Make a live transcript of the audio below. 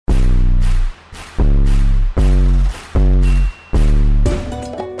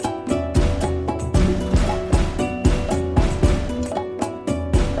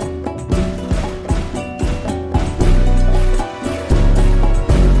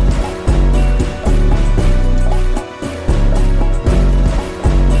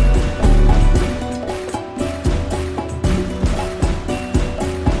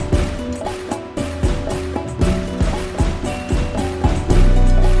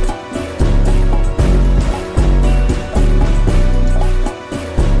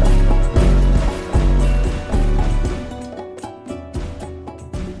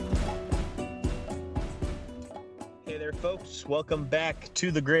welcome back to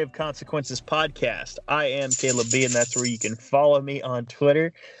the Grave Consequences podcast. I am Caleb B, and that's where you can follow me on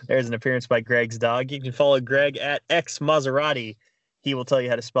Twitter. There's an appearance by Greg's dog. You can follow Greg at xmaserati. He will tell you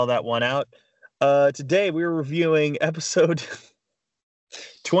how to spell that one out. Today we're reviewing episode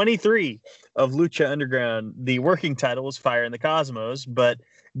 23 of Lucha Underground. The working title is Fire in the Cosmos, but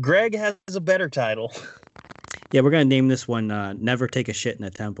Greg has a better title. Yeah, we're going to name this one Never Take a Shit in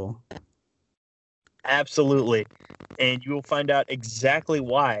a Temple. Absolutely. And you will find out exactly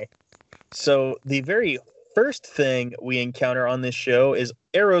why. So the very first thing we encounter on this show is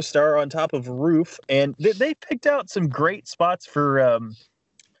Aerostar on top of a roof. And they picked out some great spots for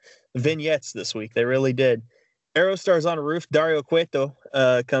vignettes this week. They really did. Aerostar's on a roof. Dario Cueto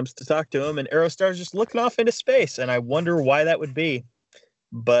comes to talk to him. And Aerostar's just looking off into space. And I wonder why that would be.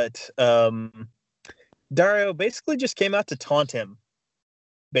 But Dario basically just came out to taunt him.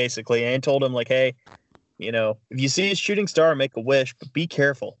 Basically, and told him, like, hey, you know, if you see a shooting star, make a wish, but be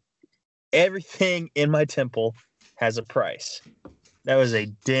careful. Everything in my temple has a price. That was a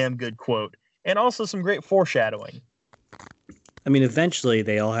damn good quote. And also some great foreshadowing. I mean, eventually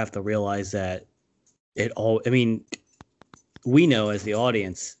they all have to realize that we know as the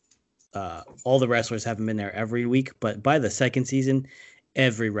audience, all the wrestlers haven't been there every week, but by the second season,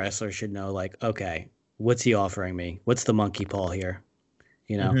 every wrestler should know, like, okay, what's he offering me? What's the monkey paw here?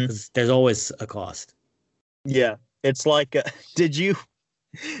 You know, 'cause there's always a cost. Yeah, it's like, did you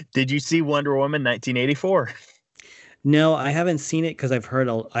see Wonder Woman 1984? No, I haven't seen it because I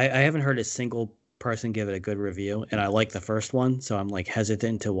haven't heard a single person give it a good review, and I like the first one, so I'm like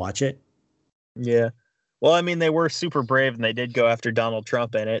hesitant to watch it. Yeah, well, I mean, they were super brave, and they did go after Donald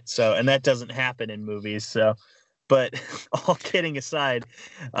Trump in it, so, and that doesn't happen in movies, so. But all kidding aside,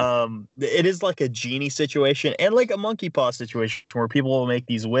 it is like a genie situation and like a monkey paw situation where people will make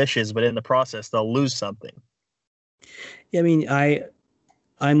these wishes, but in the process, they'll lose something. Yeah, I mean,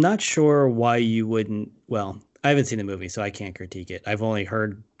 I'm not sure why you wouldn't. Well, I haven't seen the movie, so I can't critique it. I've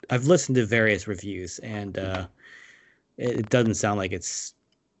listened to various reviews, and it doesn't sound like it's.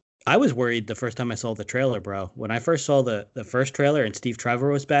 I was worried the first time I saw the trailer, bro. When I first saw the first trailer and Steve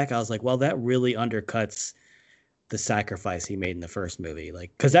Trevor was back, I was like, well, that really undercuts the sacrifice he made in the first movie,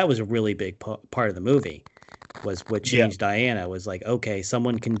 like, because that was a really big part of the movie, was what changed Diana. Was like, okay,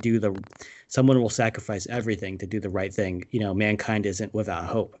 someone will sacrifice everything to do the right thing. You know, mankind isn't without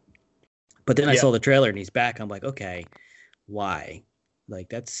hope. But then I saw the trailer and he's back. I'm like, okay, why? Like,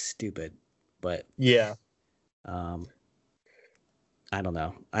 that's stupid. But yeah, I don't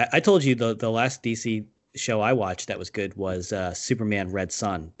know. I told you the last DC show I watched that was good was Superman Red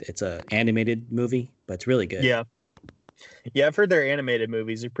Sun. It's a animated movie, but it's really good. Yeah, I've heard their animated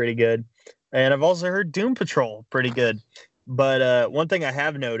movies are pretty good. And I've also heard Doom Patrol pretty good. But one thing I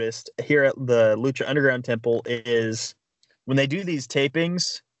have noticed here at the Lucha Underground Temple is when they do these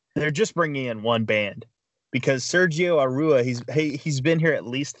tapings, they're just bringing in one band. Because Sergio Arrua, he's been here at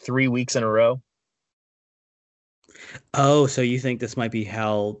least 3 weeks in a row. Oh, so you think this might be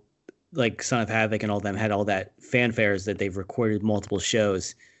how, like, Son of Havoc and all them had all that fanfares that they've recorded multiple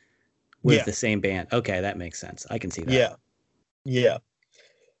shows with the same band. Okay, that makes sense. I can see that. Yeah.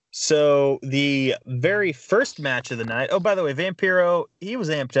 So the very first match of the night. Oh, by the way, Vampiro, he was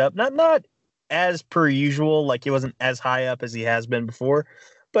amped up. Not as per usual, like he wasn't as high up as he has been before,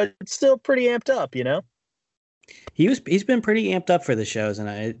 but still pretty amped up, you know? He's been pretty amped up for the shows,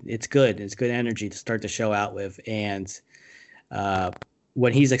 and it's good. It's good energy to start the show out with. And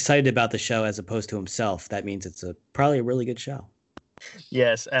when he's excited about the show as opposed to himself, that means it's probably a really good show.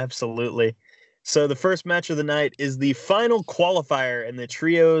 Yes, absolutely. So the first match of the night is the final qualifier in the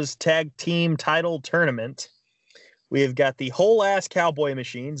Trios Tag Team Title Tournament. We have got the whole ass cowboy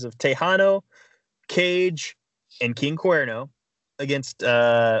machines of Tejano, Cage, and King Cuerno against,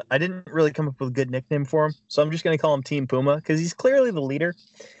 I didn't really come up with a good nickname for him, so I'm just going to call him Team Puma because he's clearly the leader.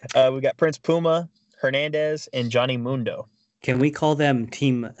 We got Prince Puma, Hernandez, and Johnny Mundo. Can we call them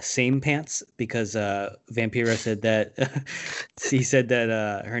Team Same Pants? Because Vampiro said that he said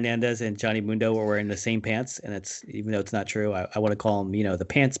that Hernandez and Johnny Mundo were wearing the same pants, and it's, even though it's not true, I want to call them, the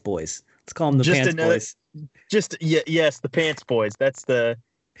Pants Boys. Let's call them the Pants Boys. Yes, the Pants Boys. That's the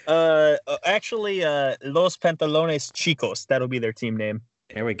actually Los Pantalones Chicos. That'll be their team name.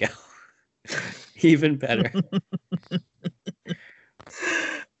 There we go. Even better.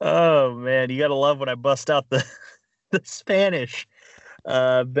 Oh man, you gotta love when I bust out the Spanish.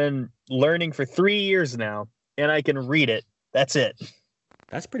 I've been learning for 3 years now, and I can read it. That's it.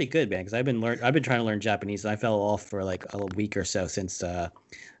 That's pretty good, man. Because I've been trying to learn Japanese, and I fell off for like a week or so since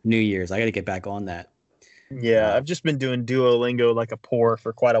New Year's. I got to get back on that. Yeah, I've just been doing Duolingo like a pour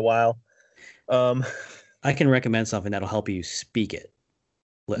for quite a while. I can recommend something that'll help you speak it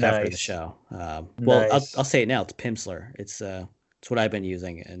after the Nice. show. Well, I'll Nice. say it now. It's Pimsleur. It's what I've been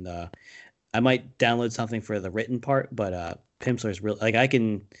using, and I might download something for the written part, but Pimsleur is real. Like I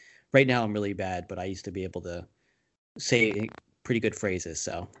can, right now I'm really bad, but I used to be able to say pretty good phrases.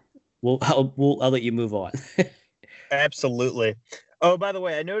 So I'll let you move on. Absolutely. Oh, by the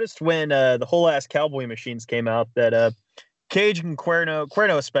way, I noticed when the whole ass cowboy machines came out that Cage and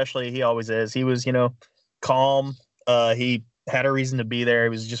Cuerno especially, he always is. He was, calm. He had a reason to be there. He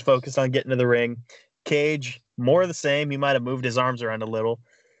was just focused on getting to the ring. Cage, more of the same. He might have moved his arms around a little.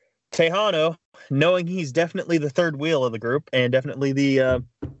 Tejano, knowing he's definitely the third wheel of the group and definitely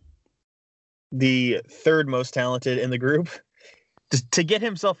the third most talented in the group, to get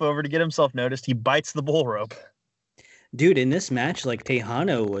himself over, to get himself noticed, he bites the bull rope. Dude, in this match, like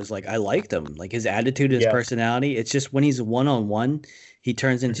Tejano was like I liked him, like his attitude, his Yeah. personality. It's just when he's one on one, he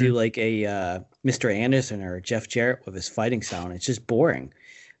turns into Mhm. like a Mr. Anderson or Jeff Jarrett with his fighting style, and it's just boring.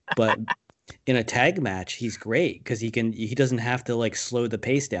 But in a tag match, he's great because he doesn't have to like slow the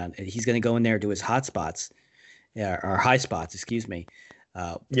pace down. He's gonna go in there and do his hot spots, yeah, or high spots, excuse me.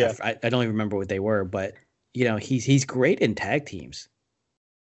 Yeah. I don't even remember what they were, but he's great in tag teams.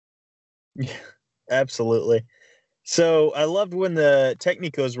 Yeah. Absolutely. So I loved when the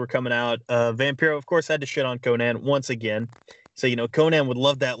Technicos were coming out. Vampiro, of course, had to shit on Conan once again. So, Conan would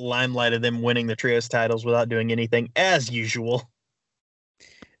love that limelight of them winning the trios titles without doing anything as usual.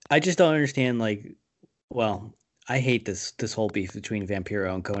 I just don't understand like well, I hate this whole beef between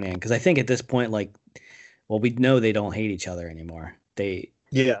Vampiro and Conan because I think at this point, like, well, we know they don't hate each other anymore.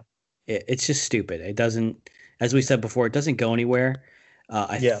 Yeah. It's just stupid. It doesn't, as we said before, it doesn't go anywhere.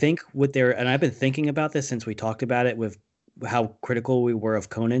 I Yeah. think what they're, and I've been thinking about this since we talked about it with how critical we were of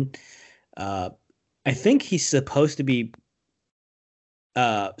Conan. Uh, I think he's supposed to be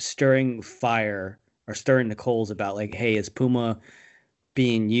stirring fire or stirring the coals about like, hey, is Puma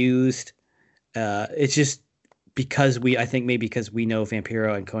being used? It's just because I think maybe because we know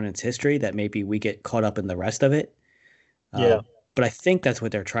Vampiro and Conan's history that maybe we get caught up in the rest of it. Uh, Yeah. but I think that's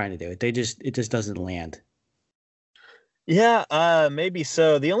what they're trying to do. It just doesn't land. Yeah. Maybe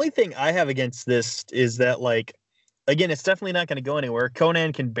so. The only thing I have against this is that, like, again, it's definitely not going to go anywhere.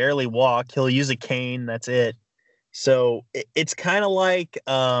 Conan can barely walk. He'll use a cane. That's it. So it's kind of like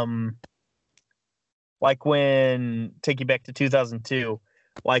when, take you back to 2002,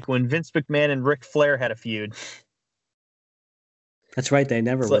 like when Vince McMahon and Ric Flair had a feud. That's right. They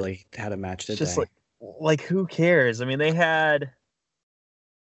never It's like, really had a match, it's did just they? like who cares? I mean, they had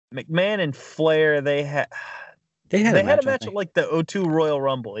McMahon and Flair. They had They had a they had a match, I match at think. like the O2 Royal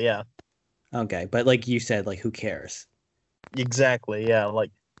Rumble. Yeah, Okay, but like you said, like who cares? exactly. Yeah,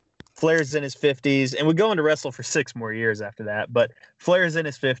 like Flair's in his 50s and would go on to wrestle for 6 more years after that. But Flair's in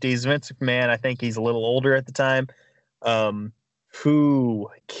his 50s. Vince McMahon, I think he's a little older at the time. Um, who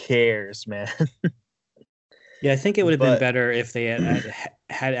cares, man? Yeah, I think it would have been But better if they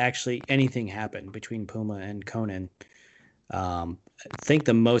had actually anything happen between Puma and Conan. I think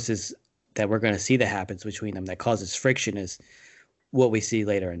the most is that we're going to see that happens between them that causes friction is what we see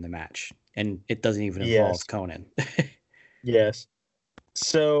later in the match, and it doesn't even yes, involve Conan. yes.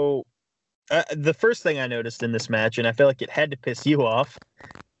 So the first thing I noticed in this match, and I feel like it had to piss you off,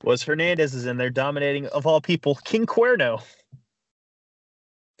 was Hernandez is in there dominating, of all people, King Cuerno.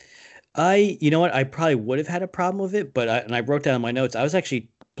 You know what? I probably would have had a problem with it, but and I wrote down in my notes. I was actually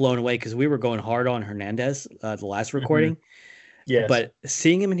blown away because we were going hard on Hernandez the last Mm-hmm. recording, Yes. but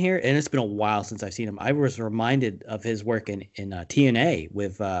seeing him in here, and it's been a while since I've seen him. I was reminded of his work in TNA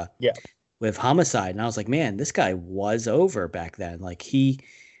Yeah. with Homicide, and I was like, man, this guy was over back then. Like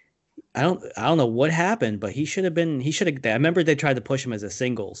I don't know what happened, but he should have been. He should have. I remember they tried to push him as a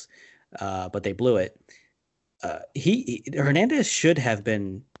singles, but they blew it. Hernandez should have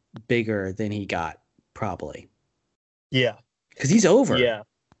been bigger than he got, probably, Yeah. because he's over. Yeah.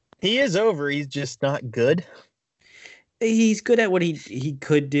 He is over. He's just not good. He's good at what he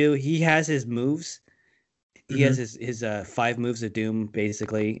could do. He has his moves. He has Mm-hmm. his 5 moves of doom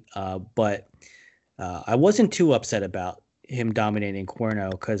basically. But I wasn't too upset about him dominating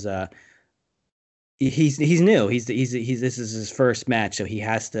Cuerno because he's new. He's this is his first match, so he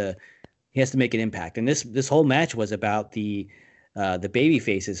has to make an impact. And this whole match was about the baby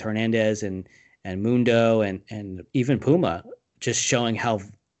faces, Hernandez and Mundo and even Puma, just showing how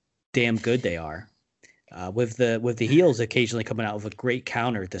damn good they are. With the heels occasionally coming out with a great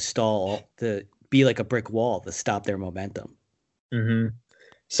counter to stall, to be like a brick wall to stop their momentum. Mm-hmm.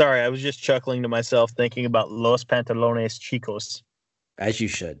 Sorry, I was just chuckling to myself thinking about Los Pantalones Chicos. As you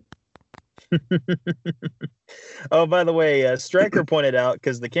should. Oh, by the way, Stryker pointed out,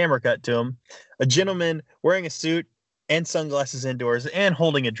 because the camera cut to him, a gentleman wearing a suit and sunglasses indoors and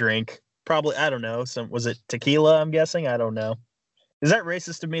holding a drink. Probably, I don't know. Was it tequila? I'm guessing. I don't know. Is that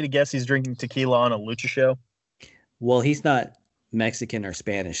racist of me to guess he's drinking tequila on a lucha show? Well, he's not Mexican or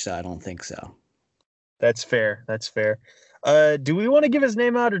Spanish, so I don't think so. That's fair. That's fair. Do we want to give his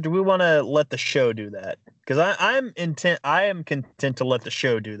name out, or do we want to let the show do that? Because I am content to let the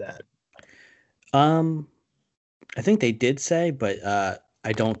show do that. I think they did say, but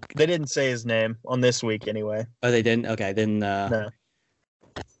I don't. They didn't say his name on this week anyway. Oh, they didn't. Okay, then. No.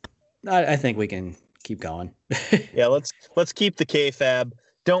 I think we can keep going. Yeah, let's keep the kayfabe.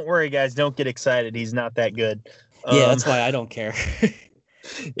 Don't worry, guys. Don't get excited. He's not that good. Yeah, that's why I don't care.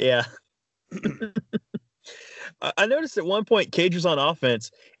 Yeah. I noticed at one point Cage was on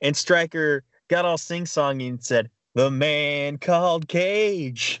offense and Stryker got all sing-songy and said, "The man called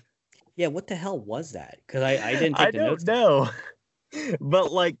Cage." Yeah, what the hell was that? Because I didn't take I the don't notes. know.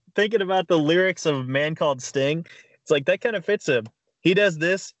 But like thinking about the lyrics of Man Called Sting, it's like that kind of fits him. He does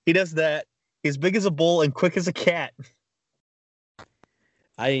this, he does that. He's big as a bull and quick as a cat.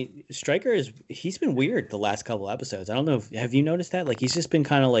 Stryker he's been weird the last couple episodes. I don't know have you noticed that? Like he's just been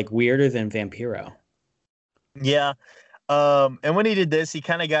kind of like weirder than Vampiro. Yeah. And when he did this, he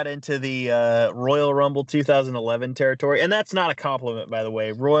kind of got into the Royal Rumble 2011 territory. And that's not a compliment, by the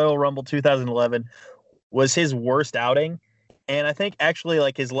way. Royal Rumble 2011 was his worst outing. And I think actually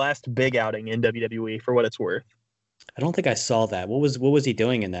like his last big outing in WWE, for what it's worth. I don't think I saw that. What was he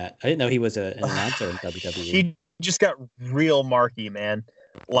doing in that? I didn't know he was an announcer in WWE. He just got real marky, man.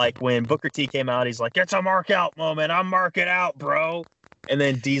 Like when Booker T came out, he's like, "It's a mark out moment. I'm marking out, bro." And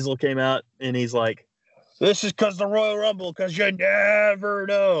then Diesel came out and he's like, "This is because the Royal Rumble, because you never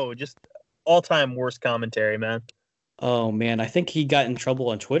know." Just all-time worst commentary, man. Oh man, I think he got in trouble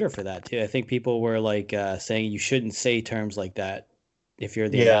on Twitter for that too. I think people were like saying you shouldn't say terms like that if you're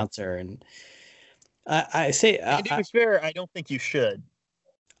the announcer. And I say, to be fair, I don't think you should.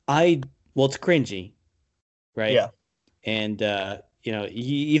 Well, it's cringy, right? Yeah. And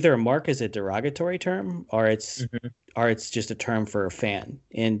either a mark is a derogatory term or it's just a term for a fan.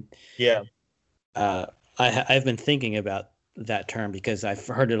 And yeah, I've been thinking about that term because I've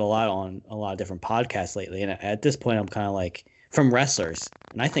heard it a lot on a lot of different podcasts lately. And at this point, I'm kind of like from wrestlers,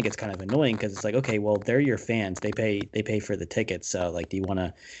 and I think it's kind of annoying because it's like, okay, well, they're your fans. They pay for the tickets. So like, do you want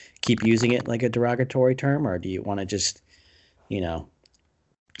to keep using it like a derogatory term, or do you want to just, or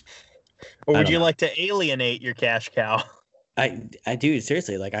would you like to alienate your cash cow? I do,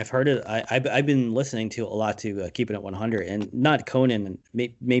 seriously. Like I've heard it. I've been listening to a lot to Keeping It 100, and not Conan,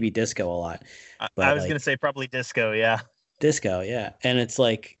 and maybe Disco a lot. But I was gonna say probably Disco, yeah. Disco, yeah. And it's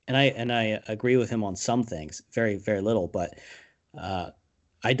like, and I agree with him on some things, very very little, but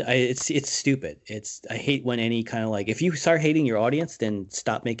it's stupid. I hate when any kind of like, if you start hating your audience, then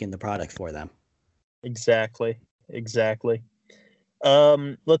stop making the product for them. Exactly. Let's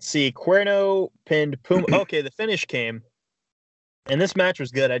see. Cuerno pinned Puma. Okay, the finish came. And this match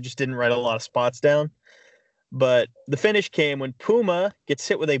was good. I just didn't write a lot of spots down. But the finish came when Puma gets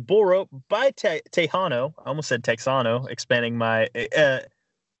hit with a bull rope by Tejano. I almost said Texano, exposing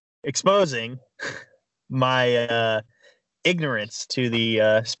my ignorance to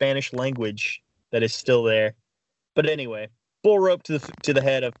the Spanish language that is still there. But anyway, bull rope to the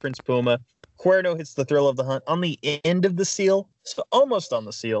head of Prince Puma. Cuerno hits the Thrill of the Hunt on the end of the seal, so almost on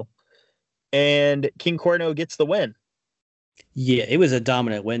the seal. And King Cuerno gets the win. Yeah, it was a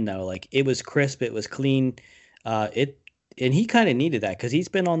dominant win though. Like it was crisp, it was clean. And he kind of needed that because he's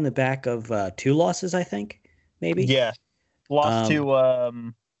been on the back of 2 losses, I think, maybe. Yeah, lost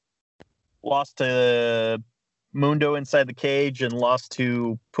to Mundo inside the cage and lost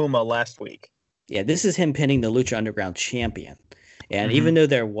to Puma last week. Yeah, this is him pinning the Lucha Underground champion. And even though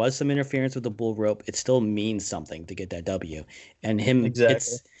there was some interference with the bull rope, it still means something to get that W. And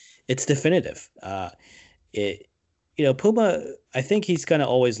it's definitive. Puma, I think he's going to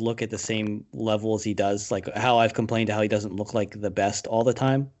always look at the same level as he does, like how I've complained how he doesn't look like the best all the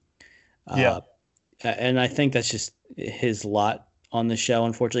time. And I think that's just his lot on the show,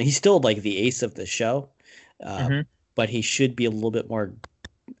 unfortunately. He's still like the ace of the show, but he should be a little bit more,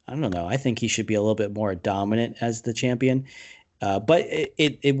 I don't know, I think he should be a little bit more dominant as the champion. But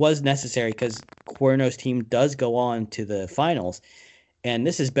it was necessary because Cuerno's team does go on to the finals. And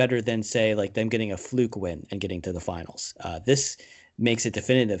this is better than, say, like them getting a fluke win and getting to the finals. This makes it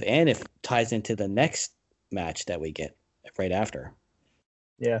definitive, and it ties into the next match that we get right after.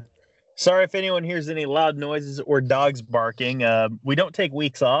 Yeah. Sorry if anyone hears any loud noises or dogs barking. We don't take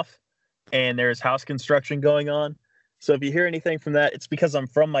weeks off, and there's house construction going on. So if you hear anything from that, it's because I'm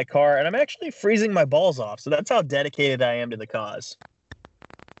from my car and I'm actually freezing my balls off. So that's how dedicated I am to the cause.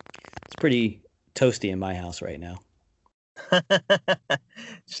 It's pretty toasty in my house right now.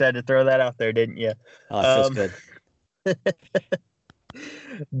 Just had to throw that out there, didn't you? Oh, it feels good.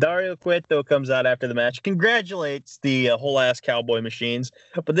 Dario Cueto comes out after the match, congratulates the whole ass Cowboy Machines,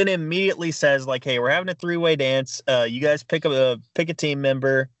 but then immediately says like, "Hey, we're having a 3-way dance. You guys pick a team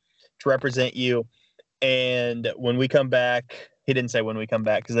member to represent you, and when we come back." He didn't say when we come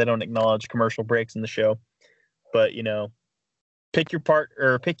back because they don't acknowledge commercial breaks in the show, but pick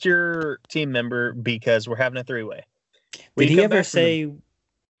your team member because we're having a 3-way. Did he ever say?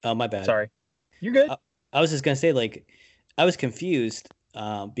 Oh, my bad. Sorry, you're good. I was just gonna say, like, I was confused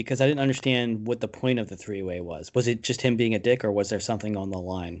because I didn't understand what the point of the 3-way was. Was it just him being a dick, or was there something on the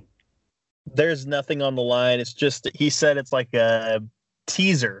line? There's nothing on the line. It's just he said it's like a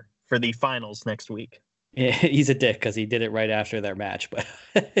teaser for the finals next week. Yeah, he's a dick because he did it right after their match. But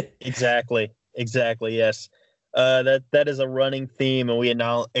Exactly. Yes. That is a running theme, and we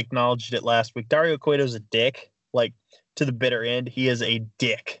acknowledged it last week. Dario Cueto's a dick, like to the bitter end. He is a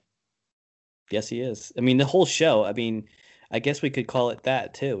dick. Yes, he is. I mean, the whole show. I mean, I guess we could call it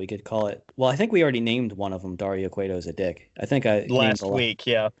that too. We could call it. Well, I think we already named one of them. Dario Cueto's a dick. I think I last week.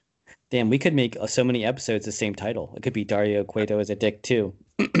 Yeah. Damn, we could make so many episodes the same title. It could be Dario Cueto is a dick too.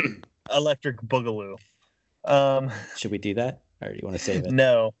 Electric Boogaloo. Should we do that, or do you want to save it?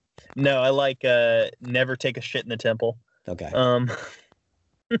 No. I like never take a shit in the temple. Okay.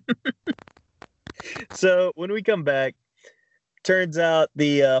 So when we come back, turns out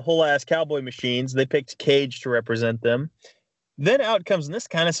the whole ass Cowboy Machines, they picked Cage to represent them. Then out comes, and this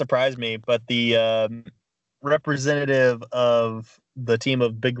kind of surprised me, but the representative of the team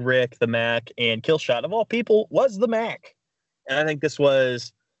of Big Rick, the Mac, and Killshot, of all people, was the Mac. And I think this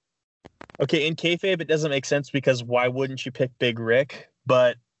was okay. In kayfabe, it doesn't make sense because why wouldn't you pick Big Rick?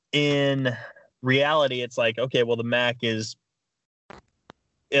 But in reality, it's like, okay, well, the Mac is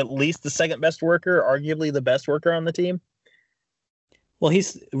at least the second best worker, arguably the best worker on the team. Well,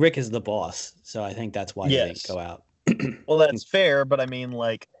 Rick is the boss, so I think that's why he didn't go out. Well, that's fair, but I mean,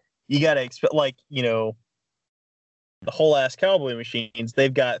 like, you got to expect, like, the whole ass Cowboy Machines,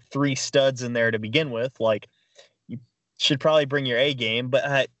 they've got 3 studs in there to begin with. Like, you should probably bring your A game,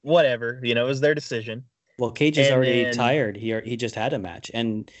 but whatever, it was their decision. Well, Cage is already tired. He just had a match,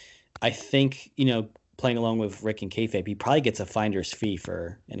 and I think playing along with Rick and kayfabe, he probably gets a finder's fee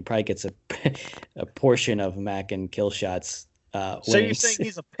and he probably gets a portion of Mac and Killshot's. So you're saying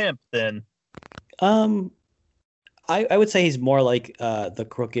he's a pimp then? I would say he's more like the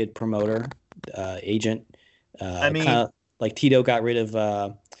crooked promoter agent. I mean, kinda like Tito got rid of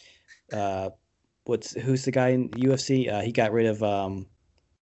who's the guy in UFC? He got rid of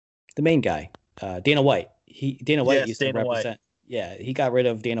the main guy, Dana White. Dana White used to represent. White. Yeah, he got rid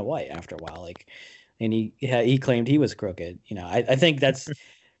of Dana White after a while, and he claimed he was crooked. I think that's.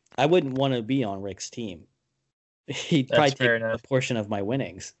 I wouldn't want to be on Rick's team. He'd probably take a portion of my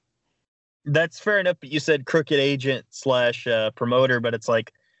winnings. That's fair enough, but you said crooked agent / promoter, but it's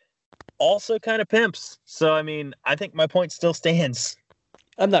like also kind of pimps. So, I mean, I think my point still stands.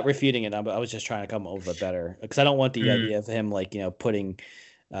 I'm not refuting it, but I was just trying to come over better because I don't want the idea of him putting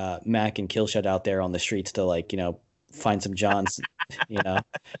Mac and Killshot out there on the streets to find some Johns. I'm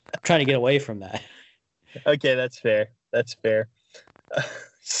trying to get away from that. Okay, that's fair.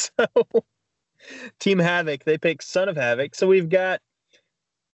 So, Team Havoc, they pick Son of Havoc. So we've got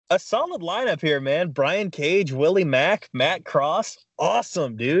a solid lineup here, man. Brian Cage, Willie Mack, Matt Cross.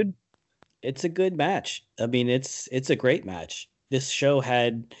 Awesome, dude. It's a good match. I mean, it's a great match. This show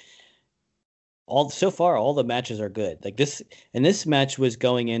had all the matches are good. Like this match was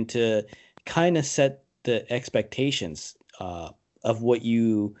going into kind of set the expectations of what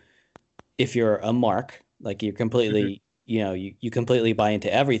if you're a mark, like you're completely, you completely buy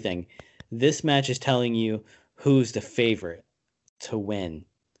into everything. This match is telling you who's the favorite to win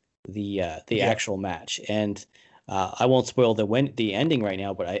the actual match, and I won't spoil the ending right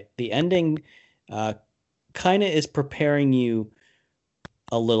now, but the ending kind of is preparing you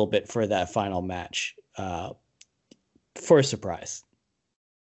a little bit for that final match for a surprise.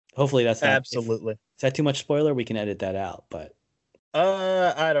 Hopefully that's not absolutely. Is that too much spoiler? We can edit that out, but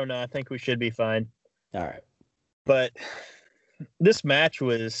I don't know. I think we should be fine. All right, but this match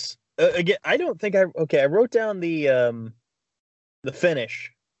was. Again, I don't think I wrote down the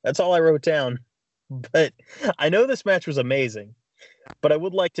finish. That's all I wrote down. But I know this match was amazing. But I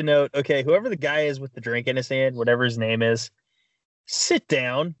would like to note, okay, whoever the guy is with the drink in his hand, whatever his name is, sit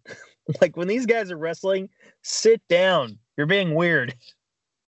down. Like when these guys are wrestling, sit down. You're being weird.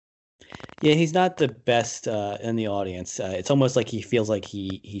 Yeah, he's not the best in the audience. It's almost like he feels like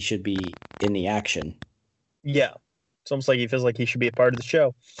he should be in the action. Yeah, it's almost like he feels like he should be a part of the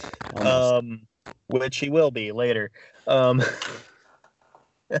show, Almost. which he will be later. Um,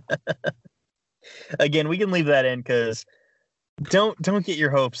 again, we can leave that in because don't get your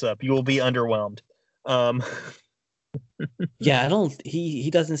hopes up. You will be underwhelmed. Um, Yeah, I don't. He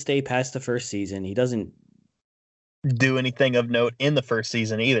doesn't stay past the first season. He doesn't. do anything of note in the first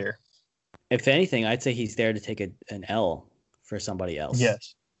season either. If anything, I'd say he's there to take an L for somebody else.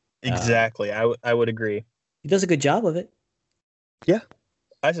 Yes, exactly. I would agree. He does a good job of it. Yeah,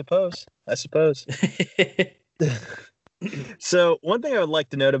 I suppose. So one thing I would like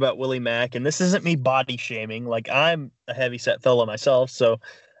to note about Willie Mack, and this isn't me body shaming, like I'm a heavy set fellow myself, so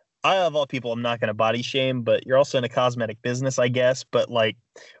I of all people I'm not going to body shame, but you're also in a cosmetic business, I guess. But like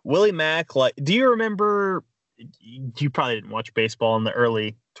Willie Mack, like, do you remember? You probably didn't watch baseball in the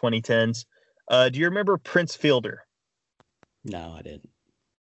early 2010s. Do you remember Prince Fielder? No, I didn't.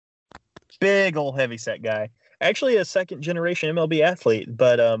 Big old heavy set guy. Actually a second generation MLB athlete,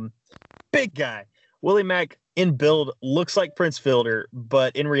 but big guy. Willie Mack in build looks like Prince Fielder,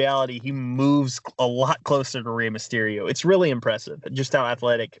 but in reality he moves a lot closer to Rey Mysterio. It's really impressive just how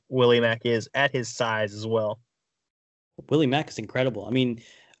athletic Willie Mack is at his size as well. Willie Mack is incredible. I mean,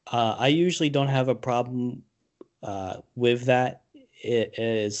 I usually don't have a problem with that,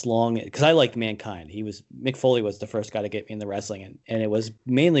 as long because I liked Mankind. Mick Foley was the first guy to get me in the wrestling, and it was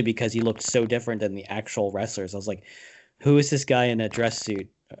mainly because he looked so different than the actual wrestlers. I was like, who is this guy in a dress suit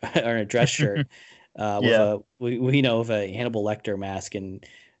or in a dress shirt with a Hannibal Lecter mask, and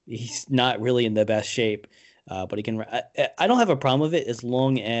he's not really in the best shape. But he can. I don't have a problem with it as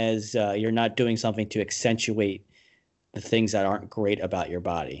long as you're not doing something to accentuate the things that aren't great about your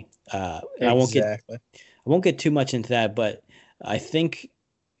body. And exactly. I won't get too much into that, but I think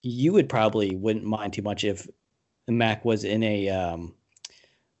you wouldn't mind too much if Mac was in a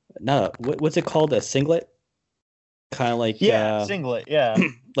what's it called, a singlet, kind of like singlet, yeah,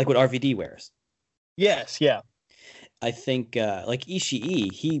 like what RVD wears. Yes, yeah. I think like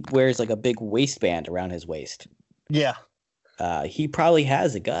Ishii, he wears like a big waistband around his waist. Yeah. He probably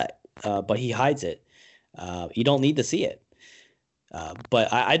has a gut, but he hides it. You don't need to see it.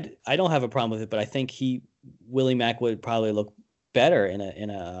 But I don't have a problem with it. But I think Willie Mack would probably look better in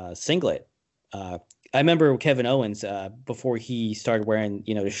a singlet. I remember Kevin Owens before he started wearing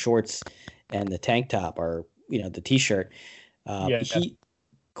the shorts and the tank top, or the t-shirt.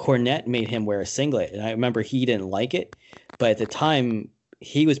 Cornette made him wear a singlet, and I remember he didn't like it. But at the time,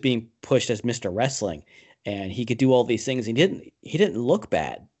 he was being pushed as Mr. Wrestling, and he could do all these things. He didn't look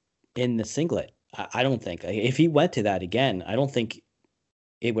bad in the singlet. I don't think if he went to that again, I don't think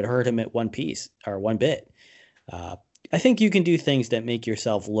it would hurt him at one piece or one bit. I think you can do things that make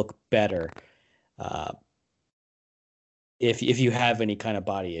yourself look better if you have any kind of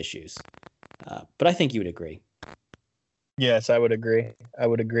body issues. But I think you would agree. Yes, I would agree.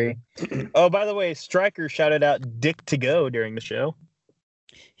 Oh, by the way, Stryker shouted out Dick to Go during the show.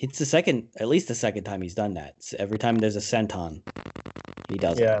 It's at least the second time he's done that. So every time there's a senton, he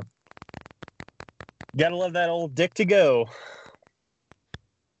does it. Yeah. Gotta love that old Dick to Go.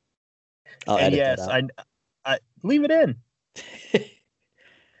 I'll edit that out. I leave it in.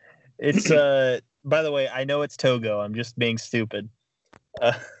 It's by the way, I know it's Togo. I'm just being stupid.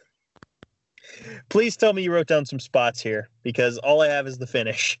 Please tell me you wrote down some spots here, because all I have is the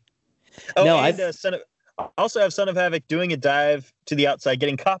finish. Oh, no, I also have Son of Havoc doing a dive to the outside,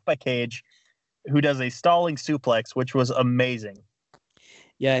 getting caught by Cage, who does a stalling suplex, which was amazing.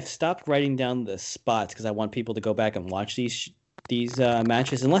 Yeah, I've stopped writing down the spots because I want people to go back and watch these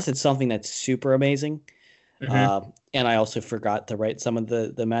matches, unless it's something that's super amazing. Mm-hmm. And I also forgot to write some of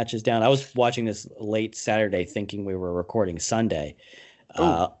the matches down. I was watching this late Saturday thinking we were recording Sunday.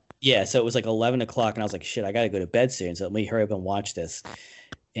 Yeah, so it was like 11 o'clock, and I was like, shit, I got to go to bed soon, so let me hurry up and watch this.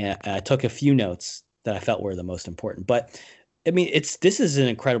 And I took a few notes that I felt were the most important. But, I mean, this is an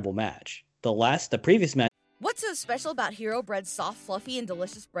incredible match. The previous match. What's so special about Hero Bread's soft, fluffy, and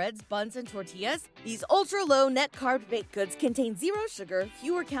delicious breads, buns, and tortillas? These ultra-low net-carb baked goods contain zero sugar,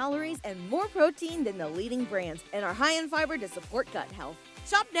 fewer calories, and more protein than the leading brands, and are high in fiber to support gut health.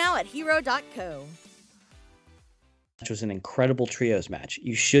 Shop now at hero.co. Which was an incredible trios match.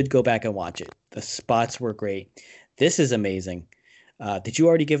 You should go back and watch it. The spots were great. This is amazing. Did you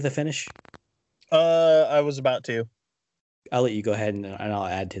already give the finish? I was about to. I'll let you go ahead and I'll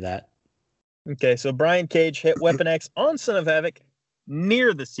add to that. Okay, so Brian Cage hit Weapon X on Son of Havoc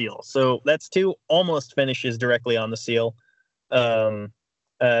near the seal. So that's two almost finishes directly on the seal.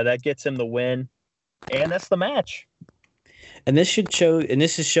 That gets him the win, and that's the match. And this should show, and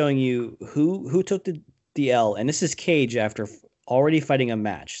this is showing you who took the L. And this is Cage after already fighting a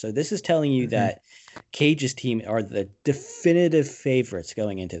match. So this is telling you that Cage's team are the definitive favorites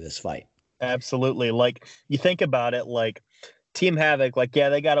going into this fight. Absolutely. Like, you think about it, like Team Havoc, like, yeah,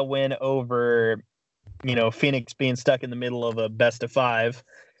 they got to win over, Phoenix being stuck in the middle of a best of 5.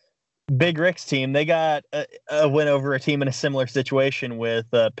 Big Rick's team, they got a win over a team in a similar situation with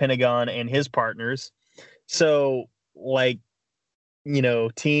Pentagon and his partners. So, like,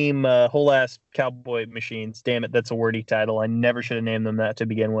 team whole ass cowboy machines. Damn it, that's a wordy title. I never should have named them that to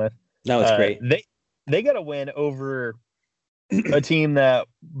begin with. No, it's great. They got a win over a team that,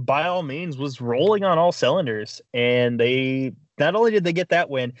 by all means, was rolling on all cylinders, and they not only did they get that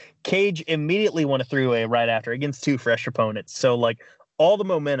win, Cage immediately won a 3-way right after against 2 fresh opponents. So, like, all the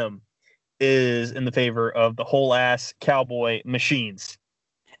momentum is in the favor of the whole ass cowboy machines.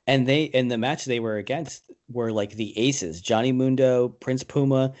 And they, in the match they were against, were like the aces: Johnny Mundo, Prince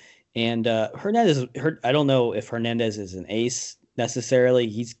Puma, and Hernandez. I don't know if Hernandez is an ace necessarily.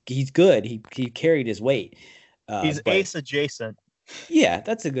 He's good. He carried his weight. He's ace adjacent. Yeah,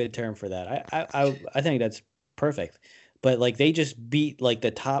 that's a good term for that. I think that's perfect. But like, they just beat like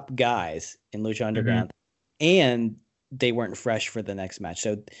the top guys in Lucha Underground, and they weren't fresh for the next match.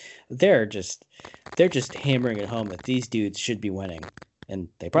 So they're just hammering it home that these dudes should be winning, and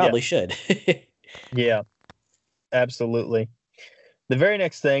they probably should. Yeah, absolutely. The very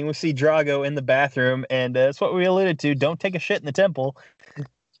next thing, we see Drago in the bathroom, and that's what we alluded to. Don't take a shit in the temple.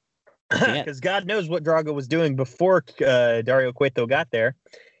 Because God knows what Drago was doing before Dario Cueto got there.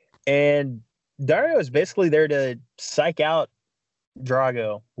 And Dario is basically there to psych out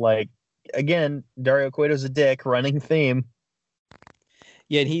Drago. Like, again, Dario Cueto's a dick, running theme.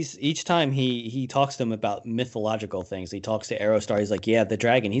 Yeah, and each time he talks to him about mythological things. He talks to Aerostar. He's like, yeah, the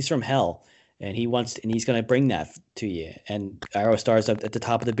dragon, he's from hell. And he's going to bring that to you. And Aerostar's up at the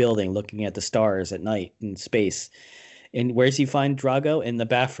top of the building looking at the stars at night in space. And where's he find Drago? In the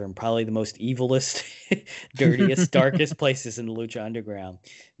bathroom, probably the most evilest, dirtiest, darkest places in the Lucha Underground.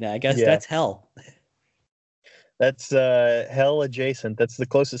 Now, I guess that's hell. That's hell adjacent. That's the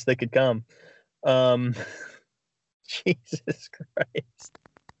closest they could come. Jesus Christ.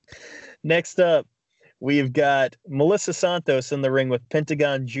 Next up, we've got Melissa Santos in the ring with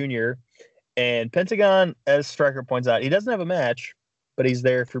Pentagon Jr. And Pentagon, as Stryker points out, he doesn't have a match, but he's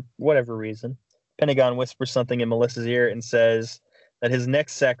there for whatever reason. Pentagon whispers something in Melissa's ear and says that his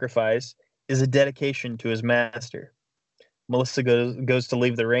next sacrifice is a dedication to his master. Melissa goes to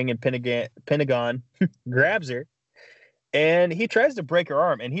leave the ring, and Pentagon grabs her, and he tries to break her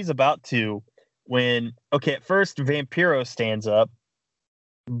arm, and he's about to when, at first Vampiro stands up,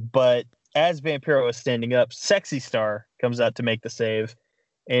 but as Vampiro is standing up, Sexy Star comes out to make the save,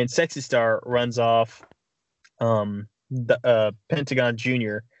 and Sexy Star runs off Pentagon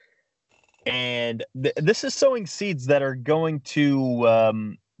Jr., and this is sowing seeds that are going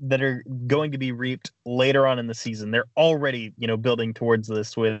to be reaped later on in the season. They're already, building towards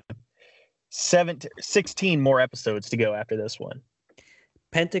this with 16 more episodes to go after this one.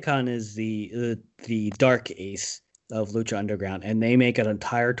 Pentagon is the dark ace of Lucha Underground, and they make an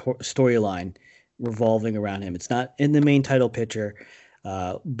entire storyline revolving around him. It's not in the main title picture,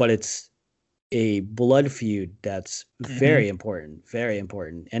 but it's a blood feud that's very important,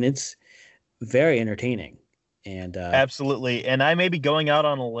 and it's very entertaining. And absolutely. And I may be going out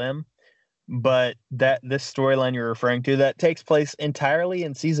on a limb, but this storyline you're referring to, that takes place entirely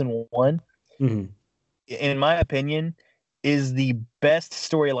in season 1, in my opinion, is the best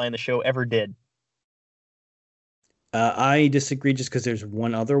storyline the show ever did. I disagree, just because there's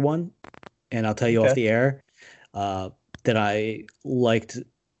one other one, and I'll tell you off the air, that I liked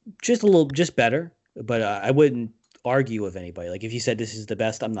just better, but I wouldn't argue with anybody. Like, if you said this is the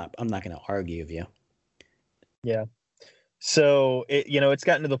best, I'm not going to argue with you. Yeah. So it's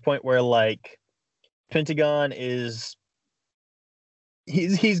gotten to the point where, like, Pentagon is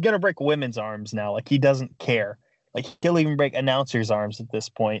he's going to break women's arms now. Like, he doesn't care. Like, he'll even break announcers' arms at this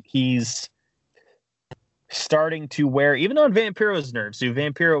point. He's starting to wear, even on Vampiro's nerves. So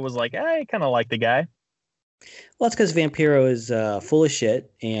Vampiro was like, I kind of like the guy. Well, it's because Vampiro is full of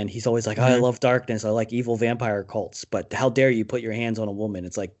shit, and he's always like, I love darkness. I like evil vampire cults. But how dare you put your hands on a woman?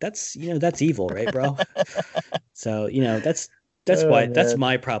 It's like, that's evil, right, bro? So, that's why that's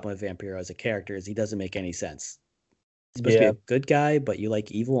my problem with Vampiro as a character, is he doesn't make any sense. He's supposed to be a good guy, but you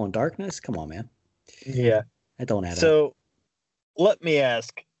like evil and darkness? Come on, man. Yeah. That don't add up. So let me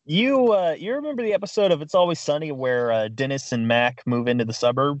ask, you remember the episode of It's Always Sunny where Dennis and Mac move into the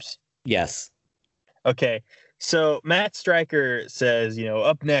suburbs? Yes. Okay. So Matt Stryker says,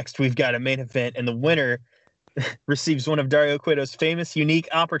 up next, we've got a main event, and the winner receives one of Dario Cueto's famous unique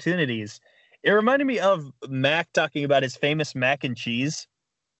opportunities. It reminded me of Mac talking about his famous mac and cheese.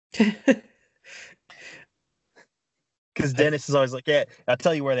 Because Dennis is always like, yeah, I'll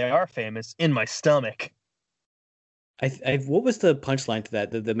tell you where they are famous, in my stomach. What was the punchline to that?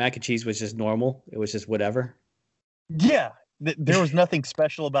 The mac and cheese was just normal. It was just whatever. Yeah, there was nothing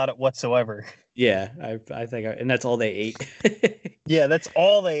special about it whatsoever. Yeah, I think, and that's all they ate. Yeah, that's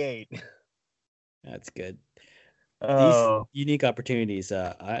all they ate. That's good. Oh. These unique opportunities.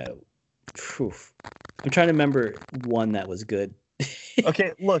 I'm trying to remember one that was good.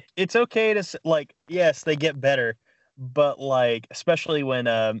 Okay, look, it's okay to like, yes, they get better, but like, especially when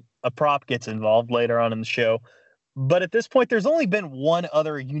a prop gets involved later on in the show. But at this point, there's only been one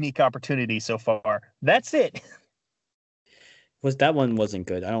other unique opportunity so far. That's it. That one wasn't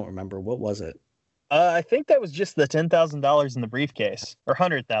good? I don't remember. What was it? I think that was just the $10,000 in the briefcase, or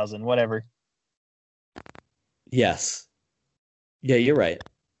 100,000, whatever. Yes. Yeah, you're right.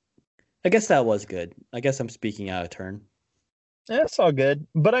 I guess that was good. I guess I'm speaking out of turn. That's all good.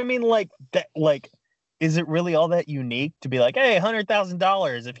 But I mean, like that. Like, is it really all that unique to be like, hey,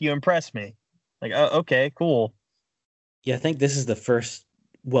 $100,000 if you impress me? Like, okay, cool. Yeah, I think this is the first.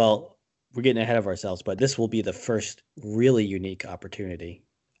 Well, we're getting ahead of ourselves, but this will be the first really unique opportunity,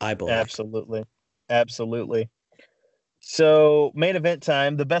 I believe. Absolutely. So, main event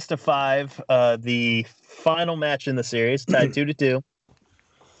time, the best of 5, the final match in the series, tied 2-2.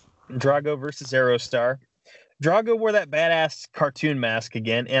 Drago versus Aerostar. Drago wore that badass cartoon mask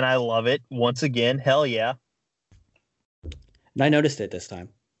again, and I love it. Once again, hell yeah. And I noticed it this time.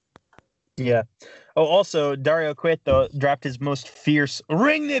 Yeah. Oh, also, Dario Cueto dropped his most fierce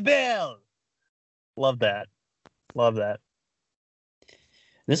 "Ring the bell." Love that.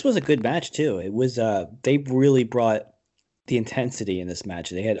 This was a good match too. It was they really brought the intensity in this match.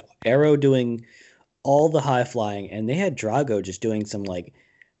 They had Arrow doing all the high flying, and they had Drago just doing some like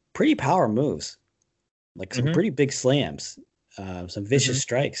pretty power moves, like some pretty big slams, some vicious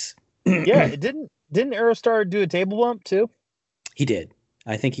strikes. Yeah, it didn't Aerostar do a table bump too? He did.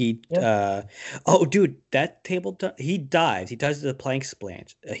 I think he. Yeah. Oh, dude, that table. He dives. He does the plank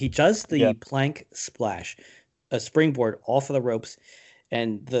splash. He does the plank splash, a springboard off of the ropes,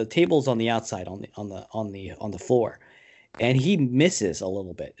 and the table's on the outside on the floor, and he misses a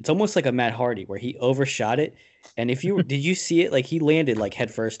little bit. It's almost like a Matt Hardy where he overshot it. And if you did you see it? Like he landed like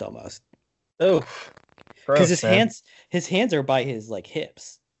head first almost. Oh, because his hands are by his like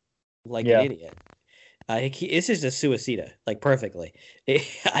hips, like an idiot. This is just suicida, like perfectly.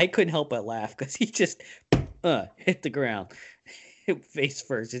 I couldn't help but laugh because he just hit the ground face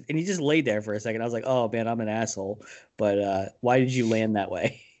first, and he just laid there for a second. I was like, "Oh man, I'm an asshole." But why did you land that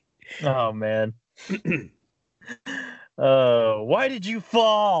way? Oh man. Why did you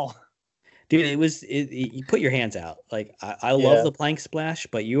fall? Dude, you put your hands out. Like I love the plank splash,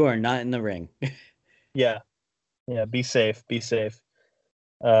 but you are not in the ring. Yeah. Be safe.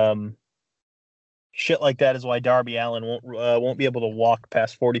 Shit like that is why Darby Allin won't be able to walk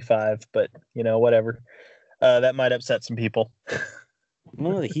past 45. But whatever. That might upset some people.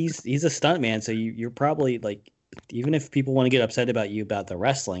 Well, he's a stuntman, so you're probably like, even if people want to get upset about you about the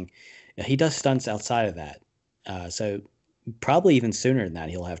wrestling, he does stunts outside of that. So probably even sooner than that,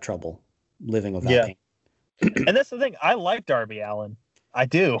 he'll have trouble living without pain. And that's the thing. I like Darby Allin. I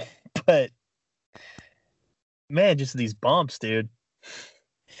do. But man, just these bumps, dude.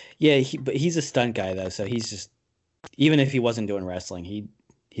 Yeah, but he's a stunt guy though, so he's just, even if he wasn't doing wrestling,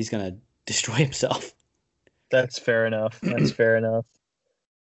 he's gonna destroy himself. That's fair enough.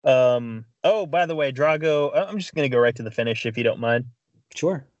 Oh, by the way, Drago, I'm just gonna go right to the finish if you don't mind.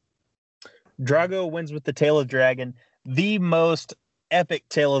 Sure. Drago wins with the Tail of Dragon, the most epic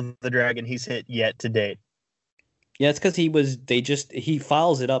Tail of the Dragon he's hit yet to date. Yeah, it's because he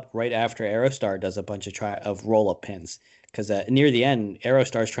files it up right after Aerostar does a bunch of roll-up pins. Because near the end,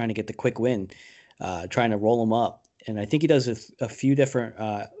 Aerostar's trying to get the quick win, trying to roll him up. And I think he does a few different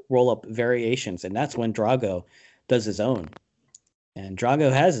roll-up variations, and that's when Drago does his own. And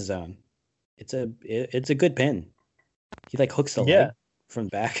Drago has his own. It's a good pin. He like hooks the leg from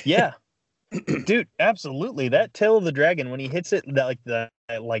back. Yeah. Dude, absolutely. That Tail of the Dragon, when he hits it like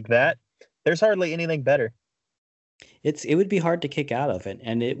that, there's hardly anything better. It would be hard to kick out of it,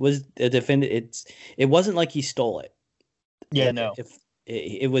 and it was it wasn't like he stole it. Yeah, no. If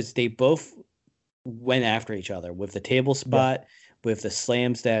it was, they both went after each other with the table spot, with the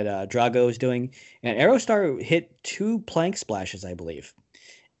slams that Drago was doing, and Aerostar hit 2 plank splashes, I believe,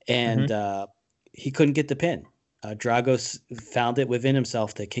 and he couldn't get the pin. Drago found it within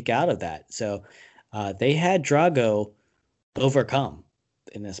himself to kick out of that, so they had Drago overcome,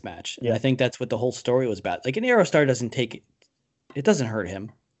 in this match. And Yeah. I think that's what the whole story was about. Like an Aerostar it doesn't hurt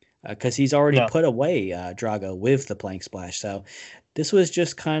him because he's already No. put away Drago with the plank splash. So this was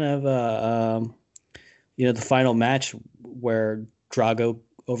just kind of the final match where Drago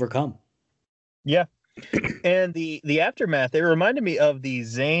overcome. Yeah. And the aftermath, it reminded me of the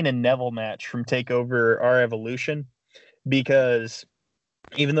Zayn and Neville match from TakeOver Our Evolution, because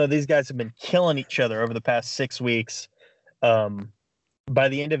even though these guys have been killing each other over the past 6 weeks, by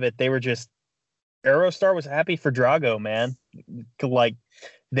the end of it, they were just Aerostar was happy for Drago, man. Like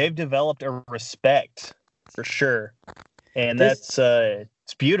they've developed a respect for sure, and that's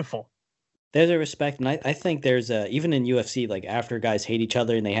it's beautiful. There's a respect, and I think there's even in UFC, like after guys hate each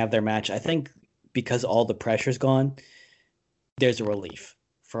other and they have their match, I think because all the pressure's gone, there's a relief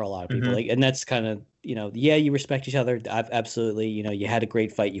for a lot of people. Mhm. Like, and that's kind of you respect each other. Absolutely, you had a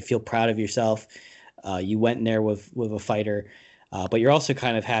great fight. You feel proud of yourself. You went in there with a fighter, but you're also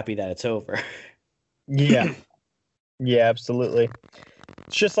kind of happy that it's over. Yeah. Yeah, absolutely.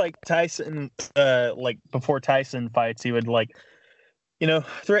 It's just like Tyson, like before Tyson fights, he would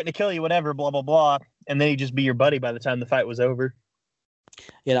threaten to kill you, whatever, blah, blah, blah. And then he'd just be your buddy by the time the fight was over.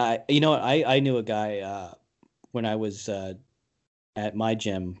 I knew a guy when I was at my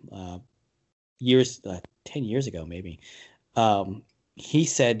gym 10 years ago, maybe. He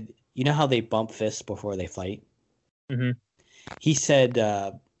said, you know how they bump fists before they fight? Mm-hmm. He said,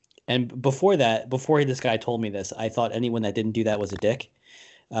 and before this guy told me this, I thought anyone that didn't do that was a dick.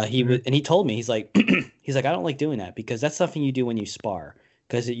 He told me, he's like, I don't like doing that because that's something you do when you spar.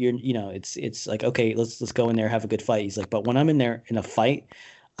 Because it's like, okay, let's go in there, have a good fight. He's like, but when I'm in there in a fight,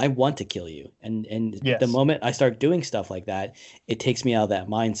 I want to kill you. And Yes. The moment I start doing stuff like that, it takes me out of that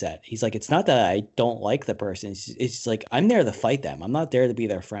mindset. He's like, it's not that I don't like the person. It's like, I'm there to fight them. I'm not there to be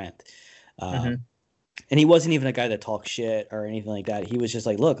their friend. And he wasn't even a guy that talks shit or anything like that. He was just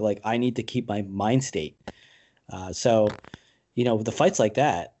like, look, like I need to keep my mind state. So the fights like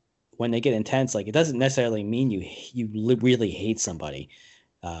that, when they get intense, like it doesn't necessarily mean you really hate somebody.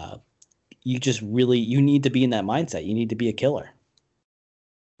 You just you need to be in that mindset. You need to be a killer.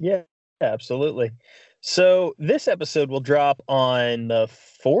 Yeah, absolutely. So this episode will drop on the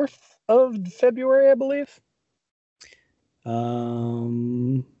 4th of February, I believe.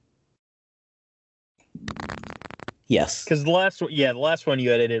 Yes. Because the last one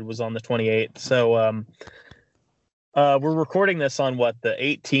you edited was on the 28th. So we're recording this on the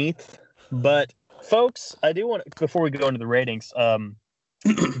 18th. But folks, I do want to, before we go into the ratings,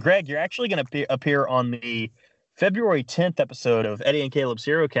 Greg, you're actually going to appear on the February 10th episode of Eddie and Caleb's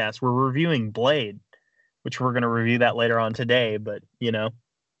HeroCast. We're reviewing Blade, which we're going to review that later on today. But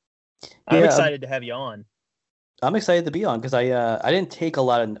I'm excited to have you on. I'm excited to be on because I didn't take a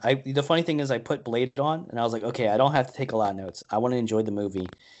lot of. The funny thing is I put Blade on and I was like, okay, I don't have to take a lot of notes. I want to enjoy the movie,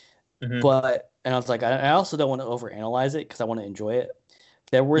 and I was like, I also don't want to overanalyze it because I want to enjoy it.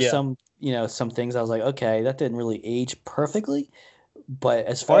 There were some things I was like, okay, that didn't really age perfectly, but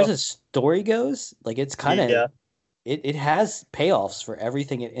as far as the story goes, like it's kind of it has payoffs for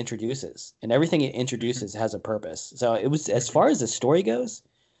everything it introduces, and everything it introduces has a purpose. So it was, as far as the story goes,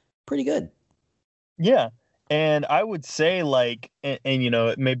 pretty good. Yeah. And I would say, and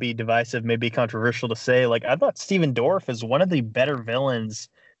it may be divisive, may be controversial to say, I thought Steven Dorff is one of the better villains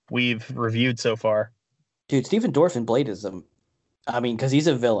we've reviewed so far. Dude, Steven Dorff in Blade is because he's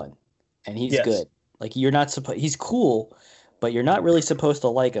a villain, and he's good. Like, you're not he's cool, but you're not really supposed to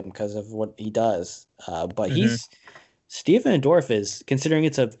like him because of what he does. But Steven Dorff is, considering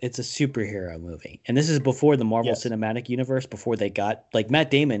it's a superhero movie, and this is before the Marvel Cinematic Universe, before they got, Matt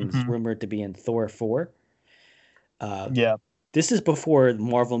Damon's rumored to be in Thor 4. This is before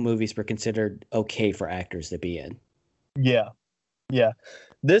Marvel movies were considered okay for actors to be in. Yeah.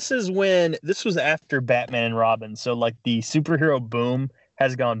 This was after Batman and Robin, so the superhero boom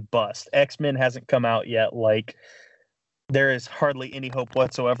has gone bust. X-Men hasn't come out yet. There is hardly any hope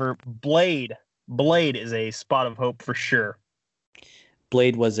whatsoever. Blade is a spot of hope for sure.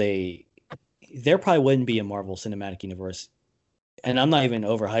 Blade was there probably wouldn't be a Marvel Cinematic Universe, and I'm not even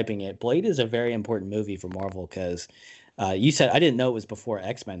overhyping it. Blade is a very important movie for Marvel because you said I didn't know it was before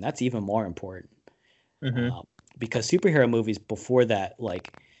X-Men. That's even more important. Because superhero movies before that,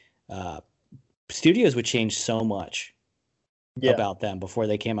 studios would change so much about them before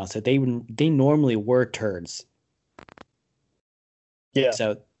they came out. So they normally were turds. Yeah.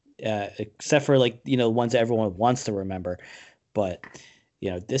 So except for ones that everyone wants to remember, but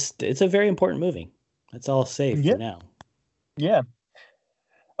it's a very important movie. That's all I'll say for now. Yeah.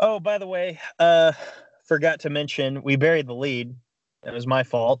 Oh, by the way, forgot to mention we buried the lead. That was my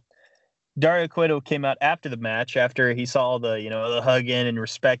fault. Dario Cueto came out after the match, after he saw the hugging and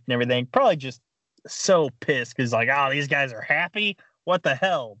respect and everything, probably just so pissed because like, oh, these guys are happy. What the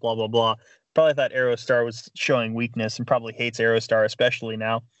hell? Blah blah blah. Probably thought Aerostar was showing weakness and probably hates Aerostar especially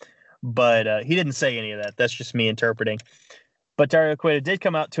now. But he didn't say any of that. That's just me interpreting. But Dario Cueto did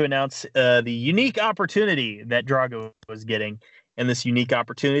come out to announce the unique opportunity that Drago was getting, and this unique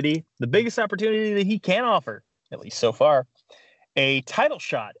opportunity, the biggest opportunity that he can offer, at least so far, a title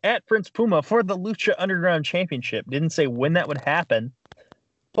shot at Prince Puma for the Lucha Underground Championship. Didn't say when that would happen,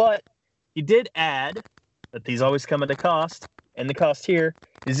 but he did add that these always come at a cost, and the cost here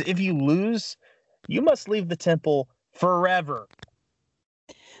is if you lose, you must leave the temple forever.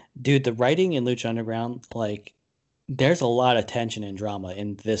 Dude, the writing in Lucha Underground, like, there's a lot of tension and drama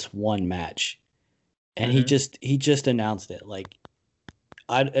in this one match, and he just announced it. Like,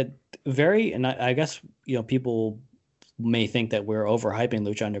 I guess people may think that we're overhyping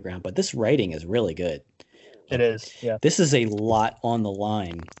Lucha Underground, but this writing is really good. It is, yeah. This is a lot on the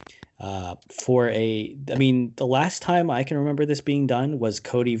line. The last time I can remember this being done was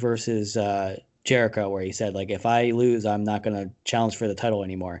Cody versus Jericho, where he said, like, if I lose, I'm not going to challenge for the title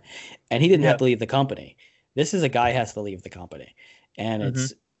anymore. And he didn't have to leave the company. This is a guy has to leave the company. And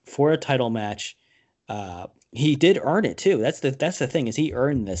it's for a title match. He did earn it too. That's the thing, is he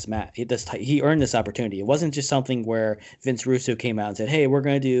earned this match. He earned this opportunity. It wasn't just something where Vince Russo came out and said, hey, we're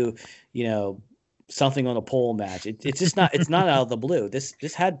going to do, something on a pole match. It's just not, it's not out of the blue. This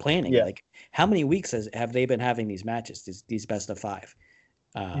had planning. Yeah. Like, how many weeks have they been having these matches, these best of five?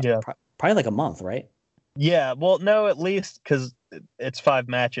 Probably like a month, right? Yeah. Well, no, at least, because it's 5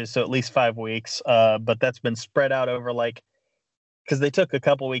 matches, so at least 5 weeks. But that's been spread out over because they took a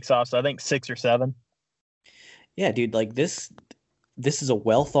couple weeks off, so I think 6 or 7. Yeah, dude, like this is a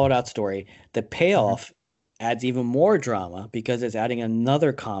well thought out story. The payoff adds even more drama because it's adding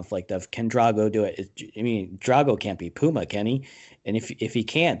another conflict of, can Drago do it? Drago can't be Puma, can he? And if he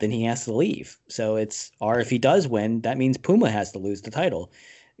can't, then he has to leave. So if he does win, that means Puma has to lose the title.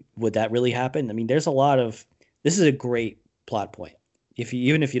 Would that really happen? I mean, this is a great plot point.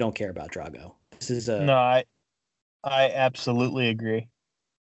 Even if you don't care about Drago, no, I absolutely agree.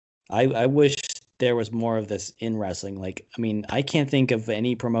 I wish there was more of this in wrestling. Like, I can't think of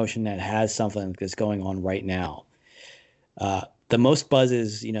any promotion that has something that's going on right now. The most buzz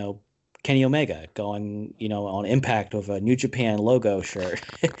is, Kenny Omega going, on Impact with a New Japan logo shirt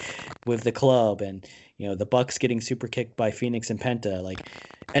with the club, and, the Bucks getting super kicked by Phoenix and Penta. Like,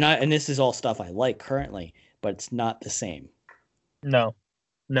 and this is all stuff I like currently, but it's not the same. No,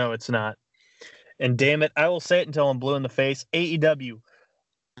 it's not. And damn it, I will say it until I'm blue in the face. AEW,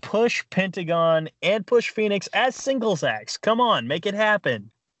 push Pentagon and push Phoenix as singles acts. Come on, make it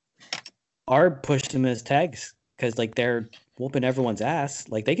happen. Or push them as tags, because they're whooping everyone's ass.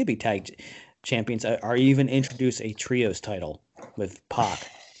 Like, they could be tag champions, or even introduce a trios title with Pac.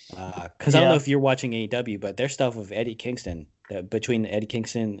 Because I don't know if you're watching AEW, but their stuff with Eddie Kingston, between Eddie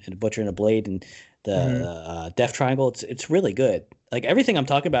Kingston and Butcher and the Blade and the Death Triangle, it's really good. Like, everything I'm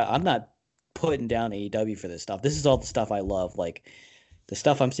talking about, I'm not putting down AEW for this stuff. This is all the stuff I love. Like, the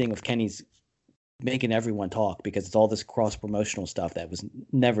stuff I'm seeing with Kenny's making everyone talk, because it's all this cross-promotional stuff that was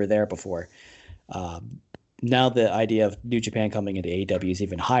never there before. Now the idea of New Japan coming into AEW is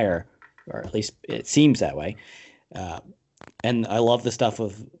even higher, or at least it seems that way. And I love the stuff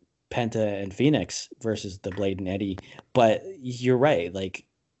of Penta and Phoenix versus the Blade and Eddie. But you're right. Like,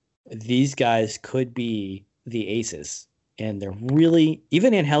 these guys could be the aces. And they're really,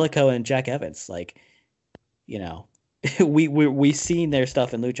 even Angelico and Jack Evans, like, we've seen their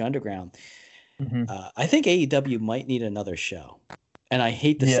stuff in Lucha Underground. I think AEW might need another show, and I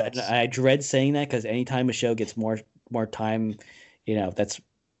hate this. Yes. I dread saying that, because anytime a show gets more time, that's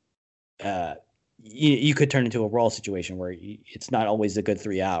you could turn into a Raw situation where it's not always a good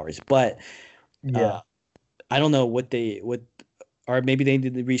 3 hours. But I don't know or maybe they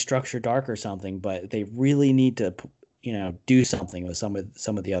need to restructure Dark or something. But they really need to, do something with some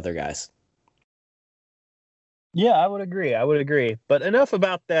of the other guys. Yeah, I would agree. But enough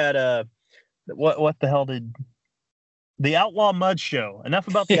about that. What the hell did the Outlaw Mud Show? Enough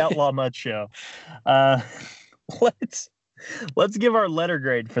about the Outlaw Mud Show. Let's give our letter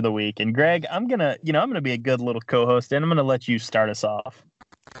grade for the week. And Greg, I'm gonna be a good little co-host, and I'm gonna let you start us off.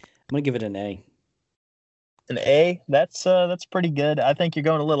 I'm gonna give it an A. An A? That's pretty good. I think you're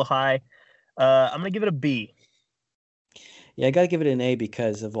going a little high. I'm gonna give it a B. Yeah, I gotta give it an A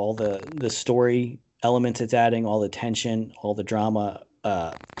because of all the story elements it's adding, all the tension, all the drama,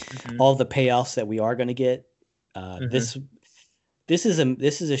 all the payoffs that we are going to get. This is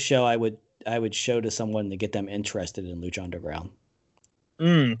a show I would show to someone to get them interested in Lucha Underground.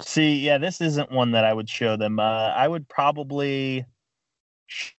 See, yeah, this isn't one that I would show them. I would probably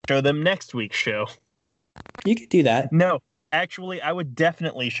show them next week's show. You could do that. No, actually, I would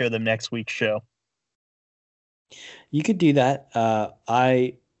definitely show them next week's show. You could do that.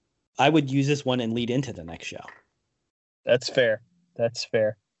 I would use this one and lead into the next show. That's fair. That's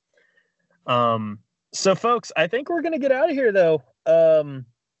fair. So folks, I think we're gonna get out of here though.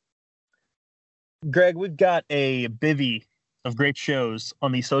 Greg, we've got a bevy of great shows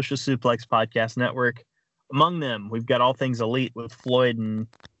on the Social Suplex Podcast Network. Among them, we've got All Things Elite with Floyd and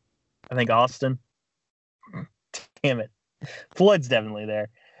I think Austin. Damn it. Floyd's definitely there.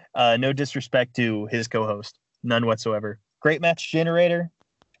 No disrespect to his co-host. None whatsoever. Great Match Generator.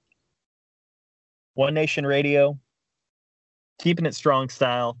 One Nation Radio. Keeping It Strong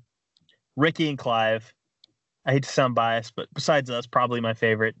Style. Ricky and Clive. I hate to sound biased, but besides us, probably my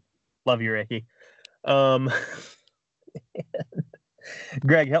favorite. Love you, Ricky.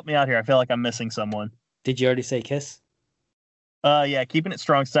 Greg, help me out here. I feel like I'm missing someone. Did you already say Kiss? Yeah, Keeping It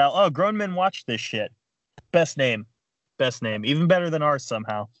Strong Style. Oh, Grown Men Watch This Shit. Best name. Best name. Even better than ours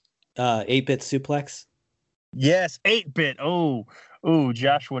somehow. 8-Bit Suplex. Yes, 8-Bit. Oh,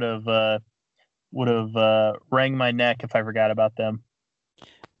 Josh would have wrung my neck if I forgot about them.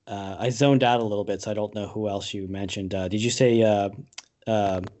 I zoned out a little bit, so I don't know who else you mentioned. Did you say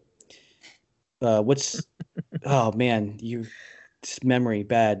what's oh man, memory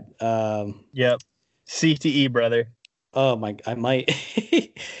bad. Yep. CTE, brother. Oh my, I might.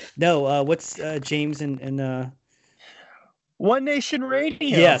 No, what's James and One Nation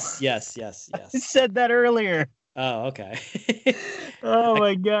Radio. Yes. I said that earlier. Oh, okay. Oh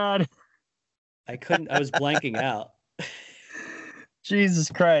my God. I was blanking out. Jesus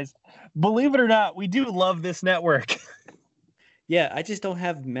Christ. Believe it or not, we do love this network. Yeah, I just don't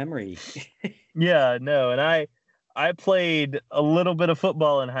have memory. Yeah, no, and I played a little bit of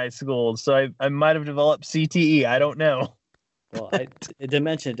football in high school, so I might have developed CTE. I don't know. Well,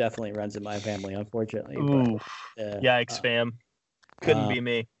 dementia definitely runs in my family, unfortunately. Ooh, but, yikes, fam. Couldn't be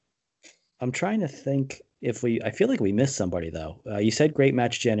me. I'm trying to think I feel like we missed somebody, though. You said Great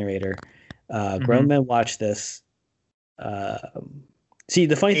Match Generator. Grown Men Watch This. See,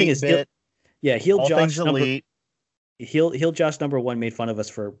 the funny thing is, Heel Josh Elite. Heel Josh #1 made fun of us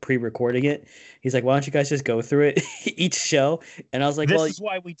for pre-recording it. He's like, "Why don't you guys just go through it each show?" And I was like, "This is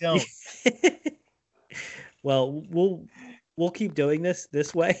why we don't." Well, we'll keep doing this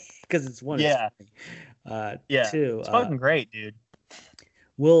way because it's one. Yeah. Two. It's fucking great, dude.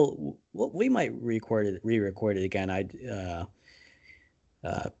 We might re-record it again.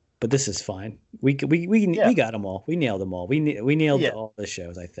 But this is fine. We got them all. We nailed them all. We nailed all the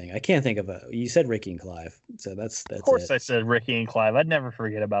shows. I think. I can't think of a. You said Ricky and Clive, so that's. Of course, it. I said Ricky and Clive. I'd never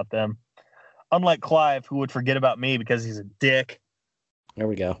forget about them. Unlike Clive, who would forget about me because he's a dick. There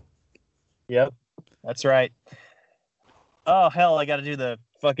we go. Yep, that's right. Oh hell, I got to do the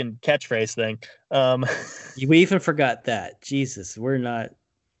fucking catchphrase thing. We even forgot that. Jesus, we're not.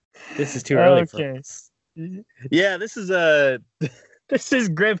 This is too early for us. Yeah, this is This is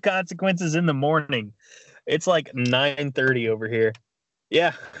Grave Consequences in the morning. It's like 9:30 over here.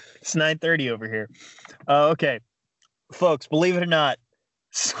 Yeah, it's 9:30 over here. Okay, folks, believe it or not,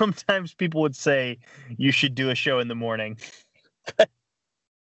 sometimes people would say you should do a show in the morning.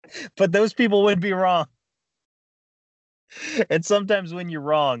 But those people would be wrong. And sometimes when you're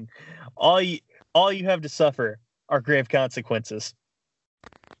wrong, all you have to suffer are grave consequences.